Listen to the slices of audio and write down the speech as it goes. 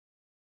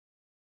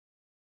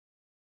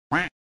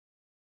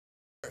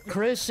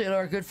Chris and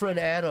our good friend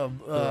Adam,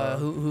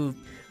 who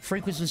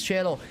frequents this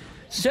channel,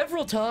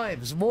 several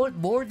times,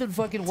 more than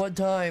fucking one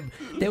time,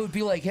 they would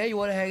be like, hey, you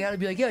want to hang out? I'd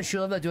be like, yeah,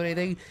 sure, I'm not doing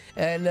anything.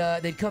 And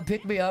they'd come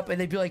pick me up, and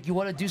they'd be like, you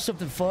want to do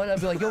something fun? I'd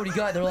be like, yo, what do you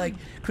got? They're like,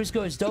 Chris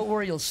goes, don't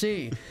worry, you'll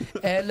see.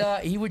 And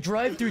he would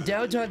drive through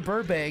downtown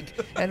Burbank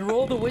and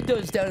roll the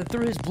windows down and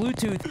through his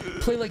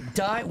Bluetooth, play like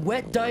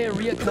wet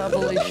diarrhea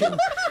compilation.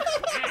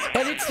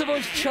 And it's the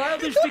most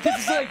childish because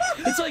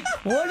it's like,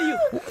 what do you?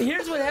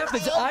 Here's what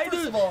happens: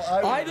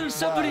 either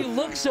somebody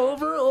looks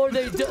over or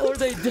they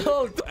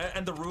don't.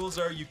 And the rules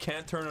are you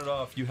can't turn it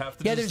off. You have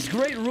to. Yeah, there's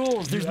great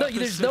rules. There's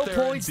no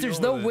points.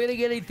 There's no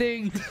winning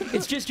anything.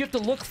 It's just you have to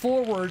look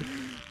forward.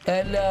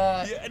 And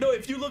yeah, no,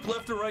 if you look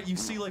left or right, you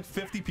see like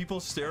 50 people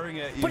staring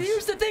at you. But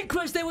here's the thing,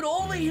 Chris, they would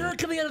only hear it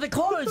coming out of the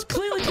cars.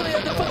 Clearly coming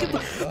out of the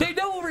fucking. They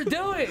know what we're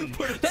doing.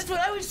 That's what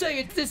I was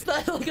saying. It's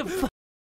not like a.